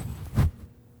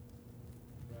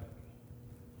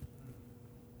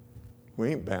 We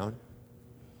ain't bound.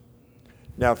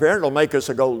 Now, if Aaron will make us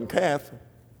a golden calf,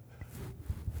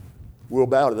 we'll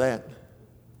bow to that.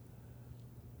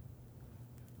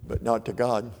 But not to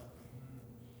God.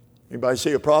 Anybody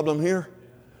see a problem here?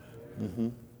 Mm-hmm.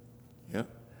 Yeah.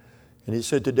 And he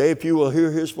said, today, if you will hear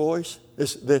his voice,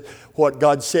 what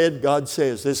God said, God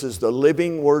says. This is the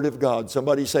living word of God.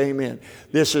 Somebody say amen.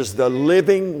 This is the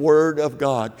living word of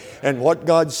God. And what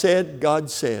God said, God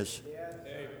says.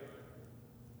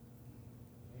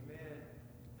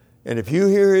 And if you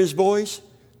hear his voice,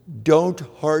 don't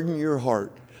harden your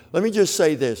heart. Let me just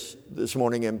say this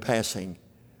morning in passing,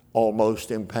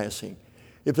 almost in passing.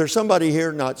 If there's somebody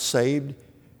here not saved,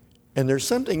 and there's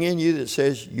something in you that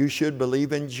says you should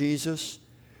believe in Jesus,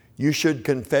 you should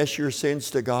confess your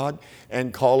sins to God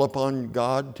and call upon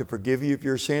God to forgive you of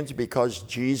your sins because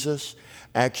Jesus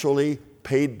actually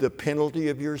paid the penalty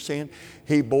of your sin.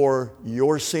 He bore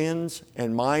your sins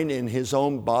and mine in His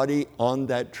own body on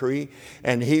that tree,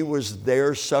 and He was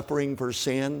there suffering for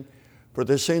sin, for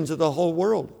the sins of the whole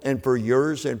world, and for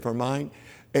yours and for mine.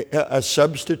 A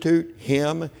substitute,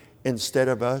 Him instead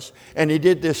of us. And He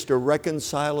did this to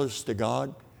reconcile us to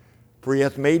God. For He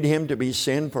hath made Him to be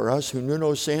sin for us who knew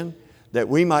no sin, that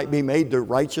we might be made the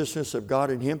righteousness of God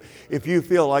in Him. If you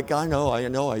feel like, I know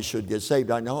I should get saved,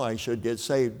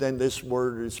 then this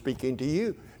word is speaking to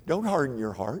you. Don't harden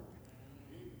your heart.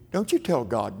 Don't you tell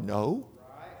God no.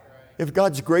 If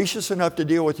God's gracious enough to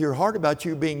deal with your heart about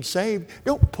you being saved,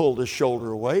 don't pull the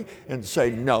shoulder away and say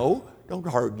no. Don't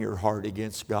harden your heart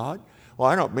against God. Well,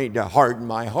 I don't mean to harden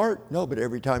my heart. No, but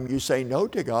every time you say no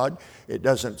to God, it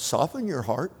doesn't soften your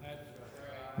heart.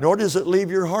 Nor does it leave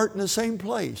your heart in the same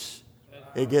place.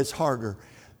 It gets harder.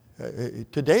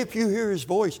 Today, if you hear His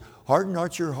voice, harden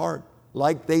not your heart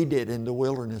like they did in the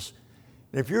wilderness.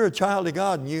 And if you're a child of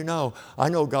God and you know, I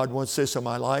know God wants this in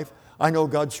my life. I know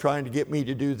God's trying to get me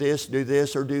to do this,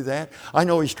 or do that. I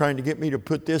know He's trying to get me to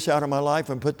put this out of my life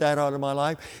and put that out of my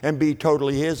life and be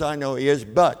totally His. I know He is.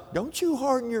 But don't you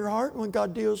harden your heart when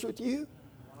God deals with you.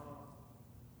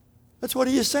 That's what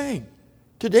He is saying.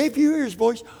 Today, if you hear His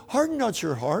voice, harden not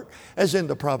your heart, as in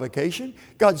the provocation.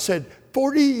 God said,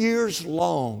 40 years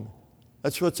long,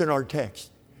 that's what's in our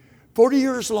text. 40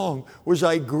 years long was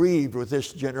I grieved with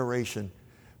this generation.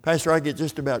 Pastor, I get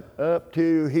just about up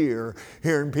to here,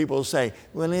 hearing people say,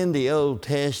 well, in the Old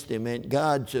Testament,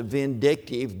 God's a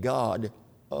vindictive God.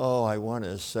 Oh, I want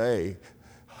to say,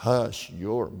 hush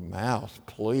your mouth,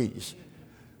 please.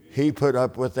 He put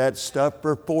up with that stuff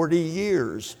for 40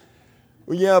 years.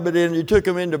 Well, yeah, but then He took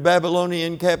them into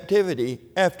Babylonian captivity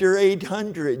after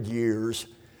 800 years.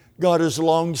 God is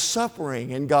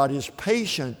long-suffering, and God is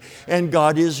patient, and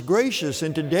God is gracious.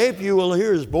 And today, if you will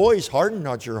hear His voice, harden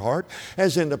not your heart,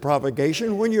 as in the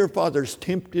provocation, when your fathers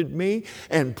tempted me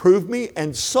and proved me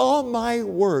and saw my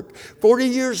work. 40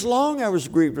 years long I was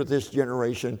grieved with this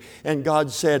generation. And God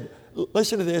said,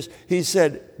 listen to this, He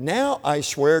said, now I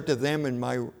swear to them in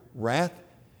my wrath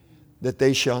that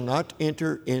they shall not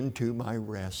enter into my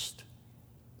rest.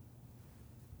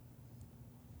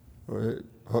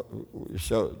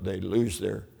 So they lose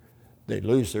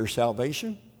their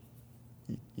salvation?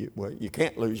 You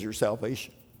can't lose your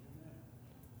salvation.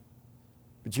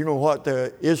 But you know what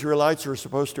the Israelites were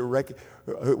supposed to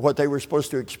what they were supposed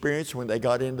to experience when they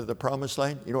got into the promised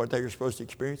land? You know what they were supposed to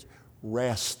experience?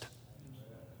 Rest.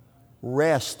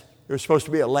 Rest. It was supposed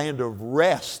to be a land of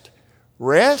rest.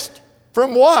 Rest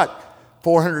from what?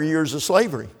 400 years of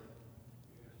slavery.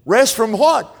 Rest from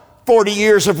what? 40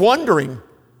 years of wandering.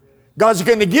 God's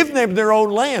going to give them their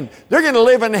own land. They're going to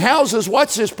live in houses,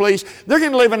 watch this please, they're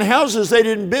going to live in houses they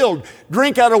didn't build,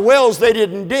 drink out of wells they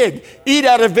didn't dig, eat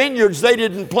out of vineyards they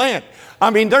didn't plant. I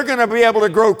mean, they're going to be able to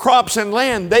grow crops and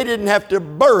land they didn't have to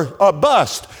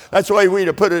bust. That's the way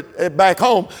we'd put it back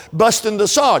home, busting the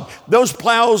sod. Those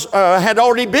plows had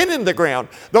already been in the ground.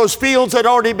 Those fields had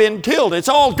already been tilled. It's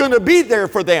all going to be there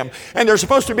for them. And they're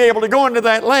supposed to be able to go into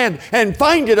that land and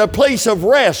find it a place of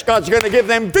rest. God's going to give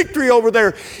them victory over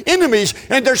their enemies,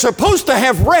 and they're supposed to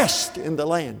have rest in the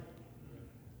land.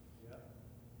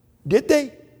 Did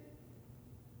they?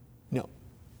 No.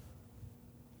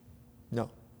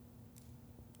 No.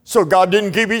 So God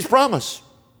didn't keep His promise.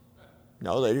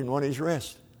 No, they didn't want His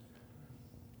rest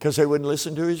because they wouldn't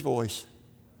listen to His voice.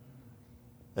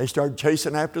 They started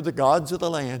chasing after the gods of the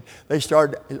land.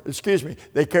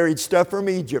 They carried stuff from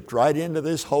Egypt right into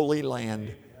this holy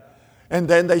land. And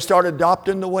then they started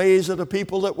adopting the ways of the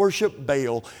people that worship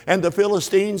Baal, and the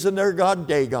Philistines and their god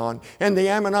Dagon, and the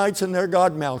Ammonites and their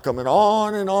god Malcolm, and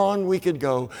on we could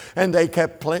go. And they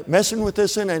kept messing with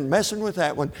this one and messing with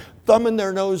that one, thumbing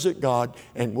their nose at God,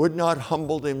 and would not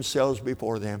humble themselves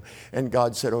before them. And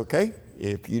God said, okay,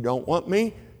 if you don't want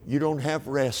me, you don't have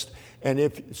rest. And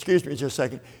excuse me just a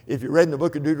second, if you read in the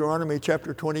book of Deuteronomy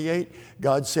chapter 28,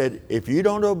 God said, if you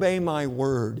don't obey my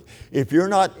word, if you're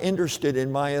not interested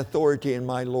in my authority and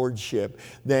my lordship,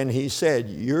 then He said,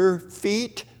 your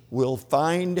feet will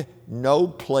find no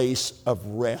place of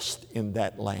rest in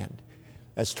that land.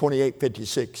 That's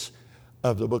 28:56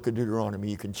 of the book of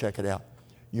Deuteronomy. You can check it out.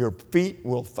 Your feet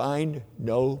will find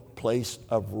no place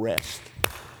of rest.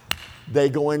 They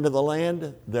go into the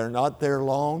land, they're not there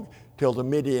long, till the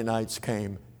Midianites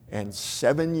came and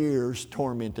 7 years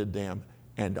tormented them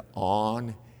and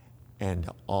on and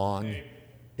on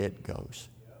it goes.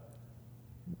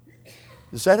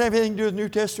 Does that have anything to do with New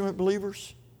Testament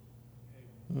believers?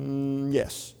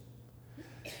 Yes.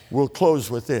 We'll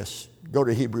close with this. Go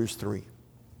to Hebrews 3.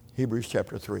 Hebrews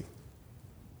chapter 3.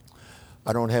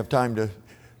 I don't have time to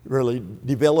really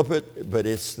develop it, but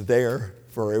it's there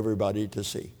for everybody to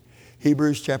see.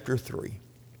 Hebrews chapter 3.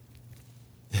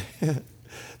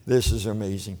 This is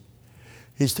amazing.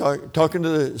 He's talking to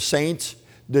the saints,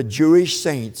 the Jewish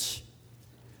saints,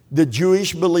 the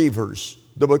Jewish believers.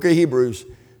 The book of Hebrews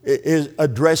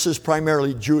addresses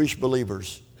primarily Jewish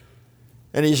believers.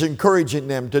 And he's encouraging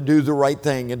them to do the right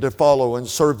thing and to follow and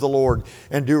serve the Lord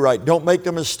and do right. Don't make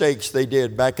the mistakes they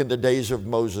did back in the days of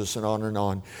Moses and on and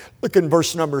on. Look in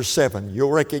verse number 7.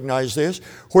 You'll recognize this.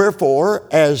 Wherefore,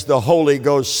 as the Holy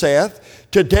Ghost saith,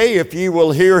 today if ye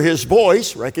will hear his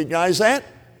voice, recognize that?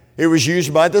 It was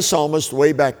used by the psalmist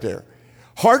way back there.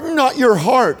 Harden not your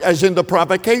heart as in the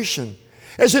provocation,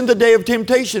 as in the day of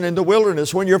temptation in the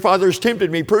wilderness, when your fathers tempted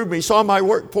me, proved me, saw my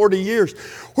work 40 years.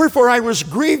 Wherefore I was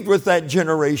grieved with that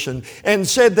generation, and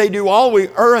said, they do always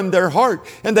err in their heart,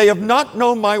 and they have not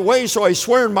known my way, so I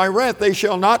swear in my wrath, they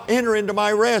shall not enter into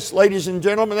my rest. Ladies and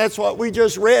gentlemen, that's what we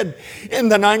just read in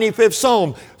the 95th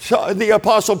Psalm. So the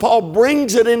Apostle Paul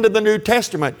brings it into the New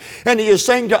Testament, and he is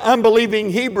saying to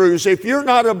unbelieving Hebrews, if you're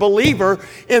not a believer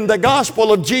in the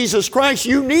gospel of Jesus Christ,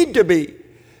 you need to be.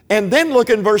 And then look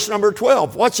in verse number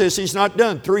 12. What's this? He's not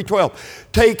done.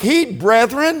 3:12. Take heed,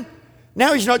 brethren.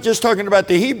 Now he's not just talking about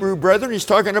the Hebrew brethren. He's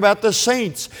talking about the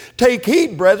saints. Take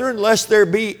heed, brethren, lest there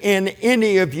be in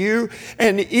any of you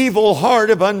an evil heart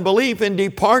of unbelief in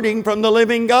departing from the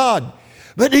living God.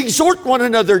 But exhort one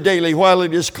another daily while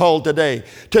it is called today.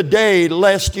 Today,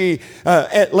 lest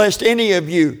any of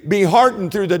you be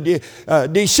hardened through the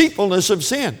deceitfulness of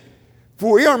sin.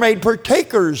 For we are made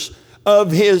partakers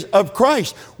of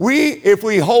Christ. If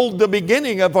we hold the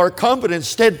beginning of our confidence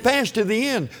steadfast to the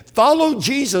end, follow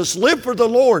Jesus, live for the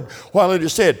Lord, while it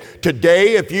is said,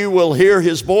 today if you will hear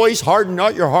his voice, harden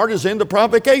not your heart as in the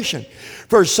provocation.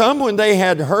 For some, when they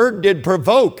had heard, did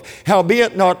provoke,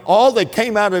 howbeit not all that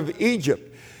came out of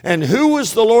Egypt. And who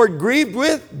was the Lord grieved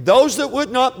with? Those that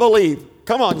would not believe.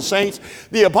 Come on, saints.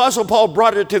 The Apostle Paul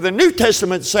brought it to the New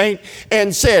Testament saint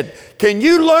and said, can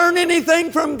you learn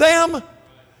anything from them?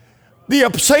 The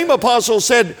same apostle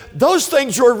said, those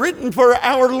things were written for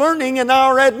our learning and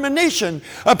our admonition,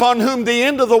 upon whom the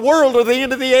end of the world or the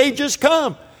end of the age has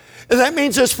come. And that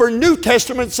means it's for New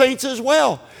Testament saints as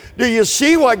well. Do you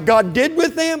see what God did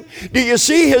with them? Do you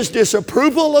see his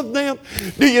disapproval of them?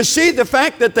 Do you see the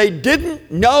fact that they didn't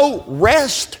know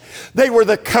rest? They were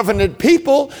the covenant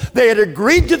people. They had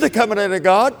agreed to the covenant of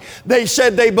God. They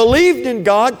said they believed in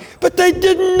God, but they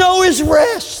didn't know his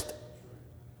rest.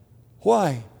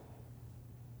 Why?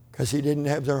 Because he didn't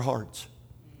have their hearts.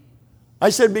 I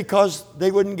said because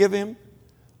they wouldn't give him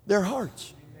their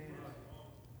hearts.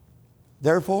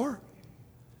 Therefore,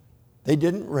 they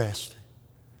didn't rest.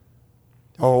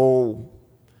 Oh,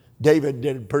 David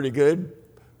did pretty good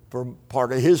for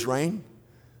part of his reign.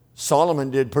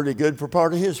 Solomon did pretty good for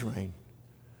part of his reign.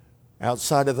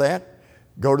 Outside of that,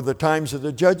 go to the times of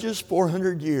the judges,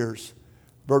 400 years,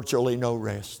 virtually no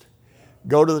rest.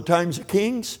 Go to the times of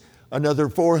kings, another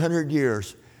 400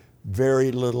 years.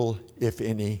 Very little, if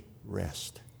any,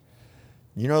 rest.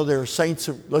 You know, there are saints,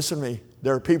 listen to me,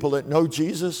 there are people that know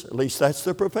Jesus, at least that's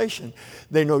their profession.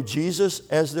 They know Jesus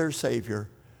as their Savior,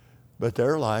 but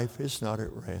their life is not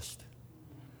at rest.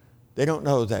 They don't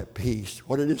know that peace,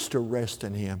 what it is to rest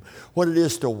in him, what it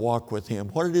is to walk with him,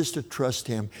 what it is to trust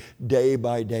him day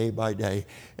by day by day.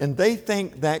 And they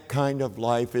think that kind of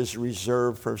life is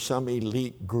reserved for some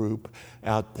elite group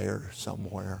out there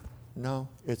somewhere. No,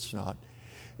 it's not.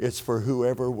 It's for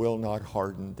whoever will not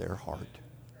harden their heart.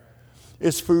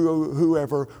 It's for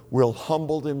whoever will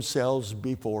humble themselves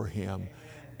before him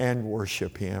and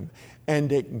worship him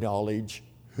and acknowledge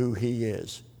who he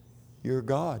is. You're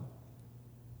God.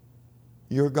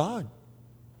 You're God.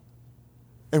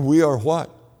 And we are what?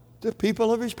 The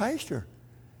people of his pasture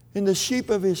and the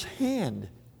sheep of his hand.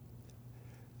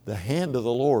 The hand of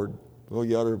the Lord. Well,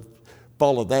 you ought to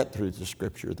follow that through the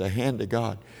scripture. The hand of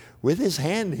God. With his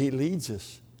hand he leads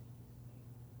us.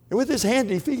 And with his hand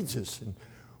he feeds us. And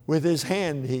with his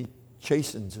hand he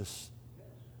chastens us.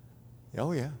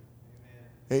 Oh yeah.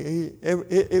 We're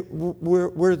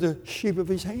the sheep of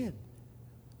his hand.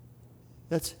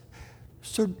 That's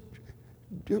so.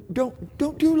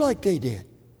 Don't do like they did.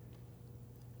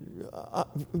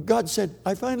 God said,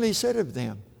 I finally said of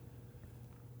them,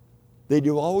 they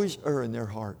do always err in their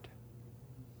heart.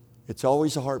 It's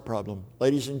always a heart problem.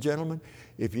 Ladies and gentlemen,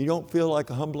 if you don't feel like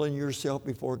humbling yourself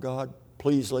before God,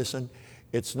 Please listen.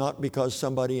 It's not because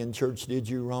somebody in church did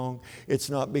you wrong. It's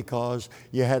not because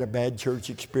you had a bad church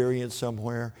experience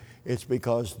somewhere. It's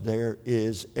because there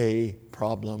is a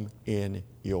problem in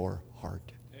your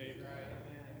heart.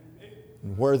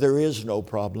 And where there is no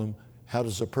problem, how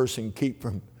does a person keep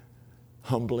from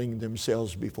humbling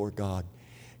themselves before God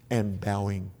and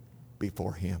bowing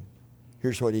before Him?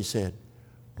 Here's what he said.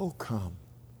 Oh, come.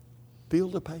 Feel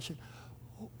the passion.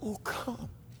 Oh, come.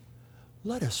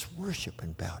 Let us worship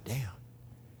and bow down.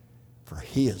 For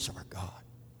He is our God.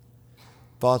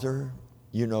 Father,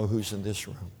 you know who's in this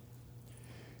room.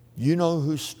 You know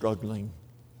who's struggling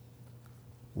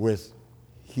with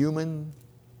human,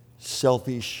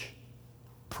 selfish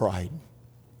pride.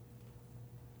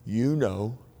 You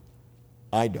know.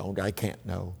 I don't. I can't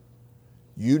know.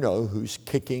 You know who's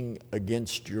kicking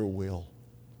against your will,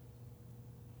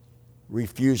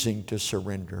 refusing to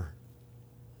surrender,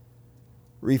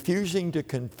 refusing to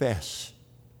confess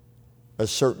a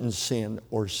certain sin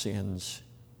or sins,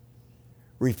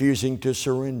 refusing to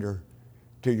surrender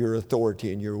to your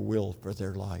authority and your will for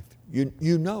their life.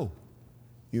 You know.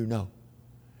 You know.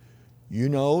 You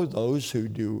know those who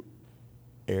do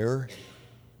err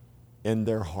in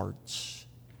their hearts.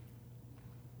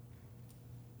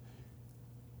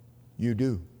 You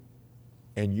do.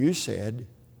 And you said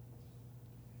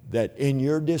that in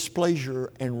your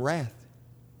displeasure and wrath,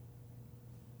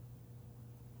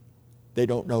 they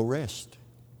don't know rest.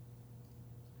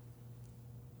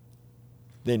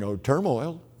 They know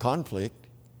turmoil, conflict,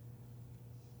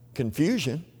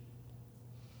 confusion.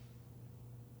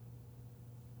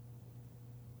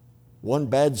 One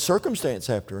bad circumstance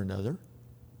after another.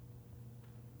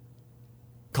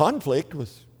 Conflict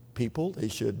with people they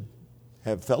should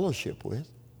have fellowship with.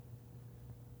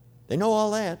 They know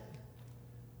all that.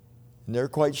 And they're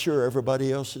quite sure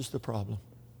everybody else is the problem.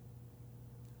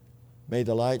 May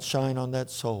the light shine on that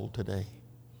soul today.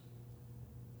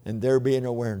 And there be an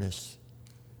awareness.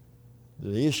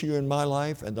 The issue in my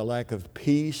life and the lack of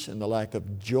peace and the lack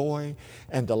of joy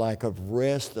and the lack of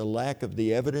rest, the lack of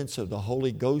the evidence of the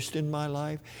Holy Ghost in my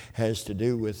life has to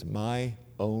do with my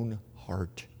own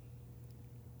heart.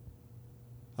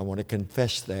 I want to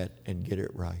confess that and get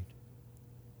it right.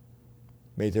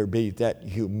 May there be that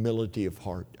humility of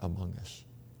heart among us.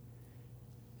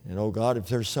 And oh God, if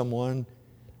there's someone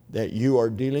that you are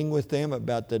dealing with them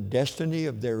about the destiny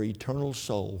of their eternal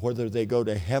soul, whether they go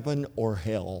to heaven or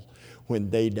hell when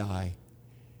they die,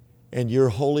 and your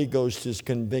Holy Ghost is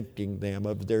convicting them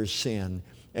of their sin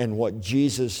and what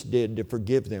Jesus did to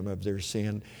forgive them of their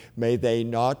sin, may they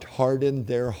not harden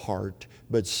their heart,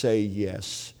 but say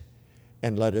yes.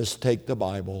 And let us take the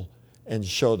Bible and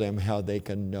show them how they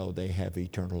can know they have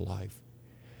eternal life.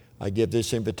 I give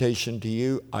this invitation to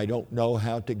you. I don't know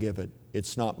how to give it.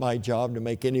 It's not my job to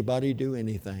make anybody do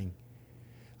anything.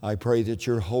 I pray that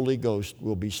your Holy Ghost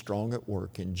will be strong at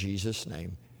work in Jesus'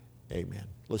 name. Amen.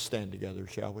 Let's stand together,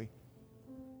 shall we?